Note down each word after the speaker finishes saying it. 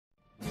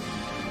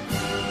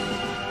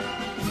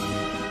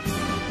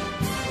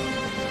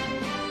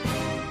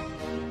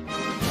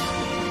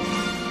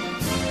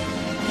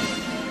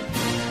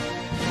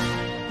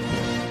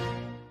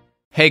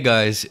Hey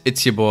guys,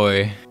 it's your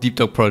boy, Deep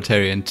Dog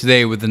Proletarian,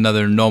 today with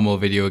another normal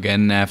video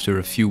again after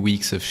a few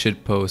weeks of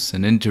shitposts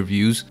and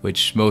interviews,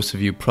 which most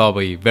of you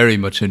probably very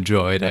much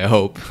enjoyed, I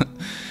hope.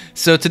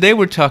 So today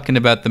we're talking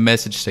about the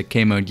message that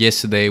came out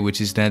yesterday,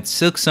 which is that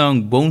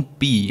Silksong won't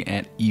be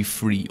at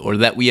E3, or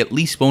that we at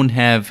least won't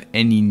have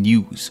any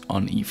news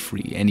on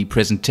E3, any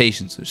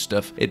presentations or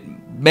stuff.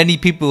 Many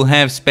people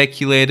have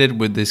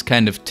speculated with this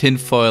kind of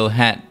tinfoil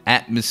hat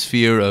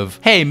atmosphere of,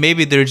 hey,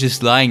 maybe they're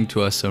just lying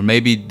to us, or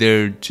maybe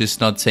they're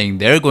just not saying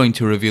they're going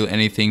to reveal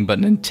anything, but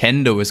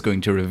Nintendo is going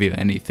to reveal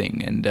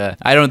anything, and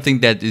I don't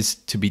think that is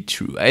to be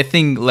true. I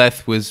think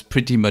Leth was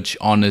pretty much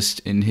honest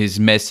in his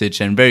message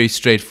and very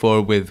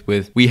straightforward with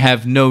we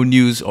have no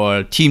news,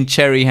 or Team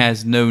Cherry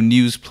has no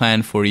news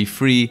planned for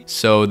E3,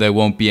 so there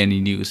won't be any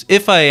news.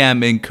 If I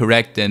am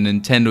incorrect and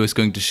Nintendo is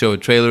going to show a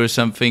trailer or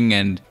something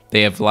and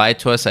they have lied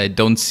to us, I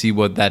don't see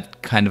what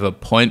that kind of a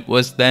point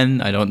was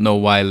then. I don't know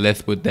why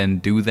Leth would then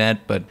do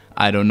that, but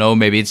I don't know,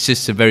 maybe it's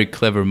just a very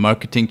clever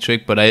marketing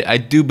trick, but I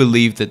do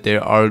believe that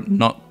there are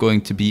not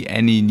going to be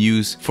any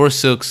news for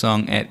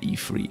Silksong at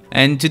E3.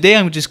 And today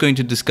I'm just going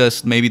to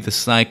discuss maybe the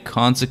slight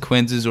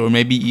consequences, or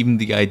maybe even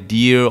the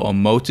idea or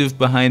motive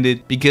behind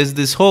it, because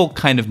this whole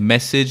kind of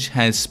message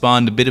has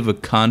spawned a bit of a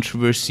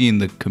controversy in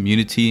the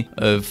community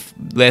of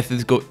Leth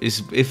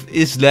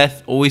is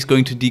Leth always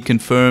going to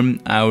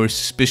deconfirm our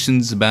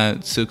suspicions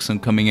about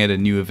Silksong coming at a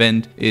new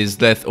event? Is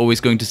Leth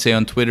always going to say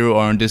on Twitter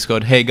or on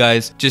Discord, hey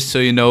guys, just so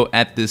you know,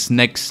 at this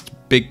next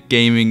big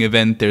gaming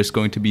event there's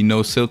going to be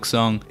no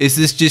Silksong? Is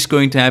this just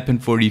going to happen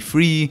for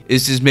E3?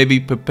 Is this maybe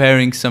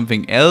preparing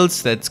something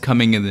else that's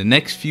coming in the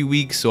next few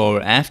weeks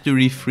or after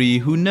E3?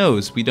 Who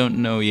knows? We don't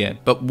know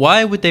yet. But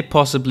why would they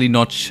possibly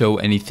not show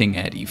anything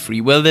at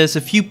E3? Well, there's a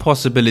few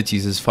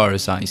possibilities as far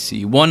as I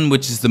see. One,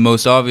 which is the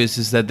most obvious,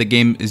 is that the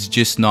game is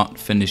just not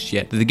finished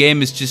yet. The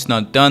game is just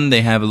not done.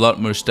 They have a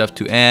lot more stuff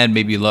to add,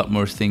 maybe a lot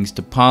more things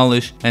to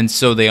polish, and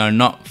so they are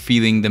not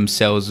feeling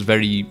themselves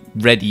very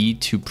ready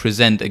to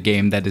present a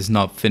game that is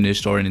not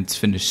finished or in its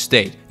finished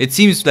state. It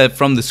seems that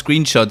from the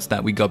screenshots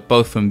that we got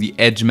both from the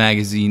Edge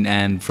magazine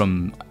and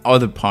from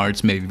other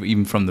parts, maybe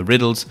even from the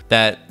riddles,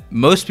 that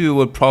most people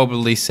would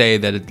probably say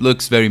that it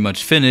looks very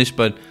much finished,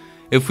 but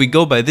if we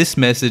go by this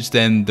message,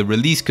 then the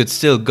release could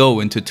still go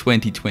into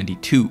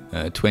 2022.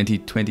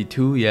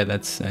 2022? Yeah, I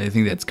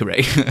think that's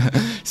correct.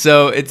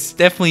 So it's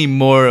definitely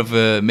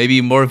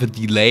maybe more of a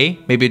delay.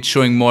 Maybe it's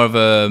showing more of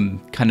a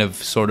kind of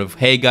sort of,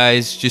 hey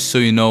guys, just so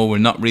you know, we're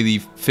not really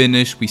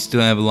finished. We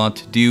still have a lot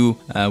to do.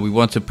 We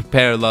want to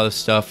prepare a lot of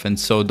stuff, and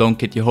so don't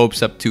get your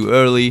hopes up too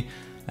early.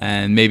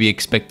 And maybe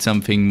expect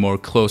something more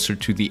closer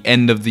to the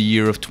end of the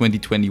year of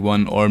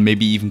 2021, or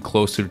maybe even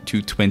closer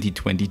to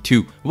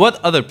 2022.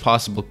 What other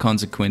possible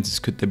consequences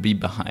could there be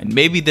behind?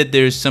 Maybe that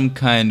there's some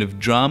kind of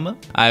drama.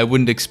 I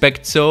wouldn't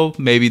expect so.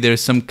 Maybe there's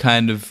some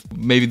kind of,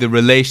 maybe the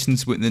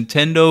relations with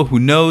Nintendo, who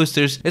knows?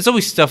 There's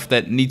always stuff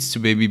that needs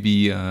to maybe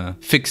be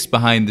fixed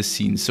behind the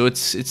scenes. So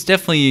it's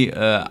definitely,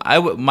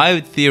 my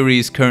theory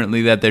is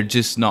currently that they're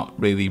just not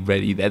really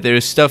ready. That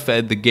there's stuff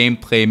at the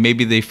gameplay,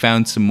 maybe they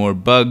found some more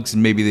bugs,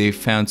 maybe they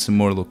found some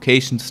more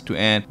locations to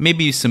add,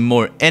 maybe some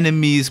more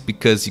enemies,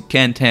 because you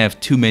can't have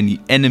too many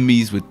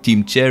enemies with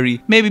Team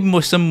Cherry,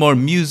 maybe some more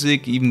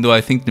music, even though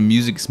I think the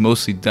music is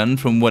mostly done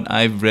from what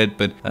I've read,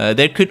 but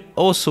there could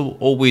also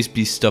always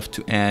be stuff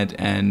to add,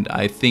 and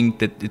I think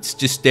that it's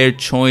just their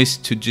choice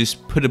to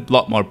just put a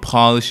lot more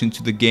polish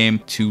into the game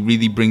to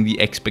really bring the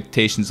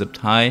expectations up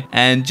high.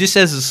 And just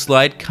as a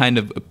slight kind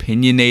of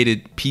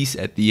opinionated piece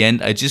at the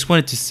end, I just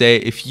wanted to say,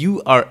 if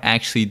you are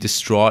actually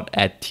distraught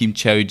at Team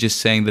Cherry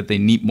just saying that they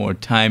need more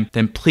time,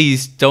 then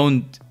please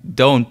don't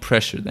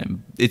pressure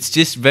them. It's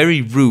just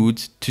very rude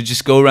to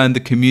just go around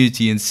the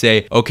community and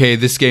say, okay,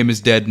 this game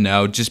is dead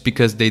now, just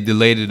because they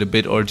delayed it a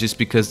bit, or just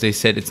because they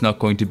said it's not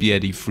going to be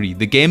at E3.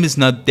 The game is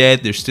not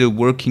dead. They're still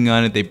working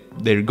on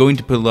it. They're going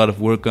to put a lot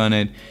of work on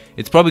it.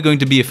 It's probably going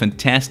to be a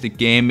fantastic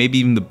game, maybe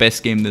even the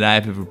best game that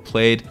I've ever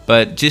played.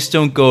 But just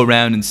don't go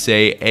around and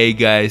say, hey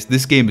guys,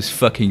 this game is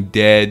fucking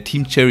dead.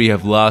 Team Cherry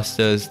have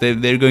lost us.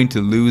 They're going to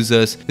lose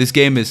us. This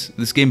game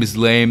is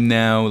lame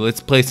now.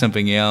 Let's play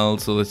something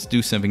else, or let's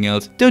do something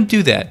else. Don't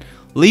do that.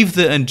 Leave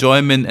the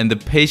enjoyment and the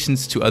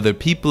patience to other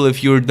people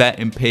if you're that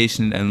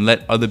impatient, and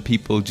let other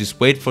people just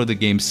wait for the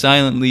game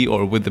silently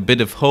or with a bit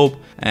of hope,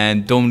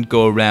 and don't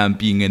go around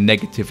being a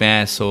negative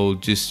asshole,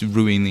 just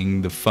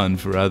ruining the fun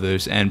for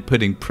others and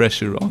putting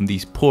pressure on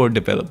these poor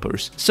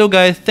developers. So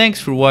guys,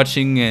 thanks for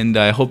watching, and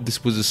I hope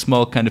this was a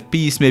small kind of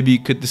piece. Maybe you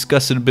could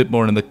discuss it a bit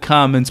more in the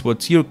comments.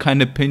 What's your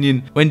kind of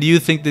opinion? When do you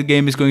think the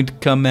game is going to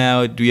come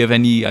out? Do you have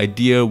any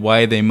idea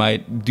why they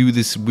might do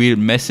this weird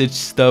message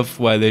stuff,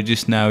 why they're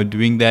just now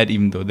doing that,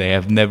 even though they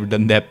have never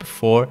done that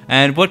before?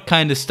 And what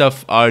kind of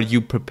stuff are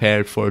you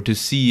prepared for to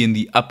see in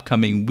the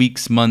upcoming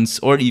weeks, months,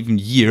 or even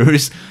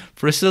years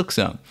for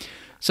Silksong?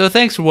 So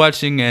thanks for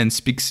watching, and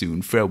speak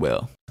soon.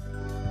 Farewell.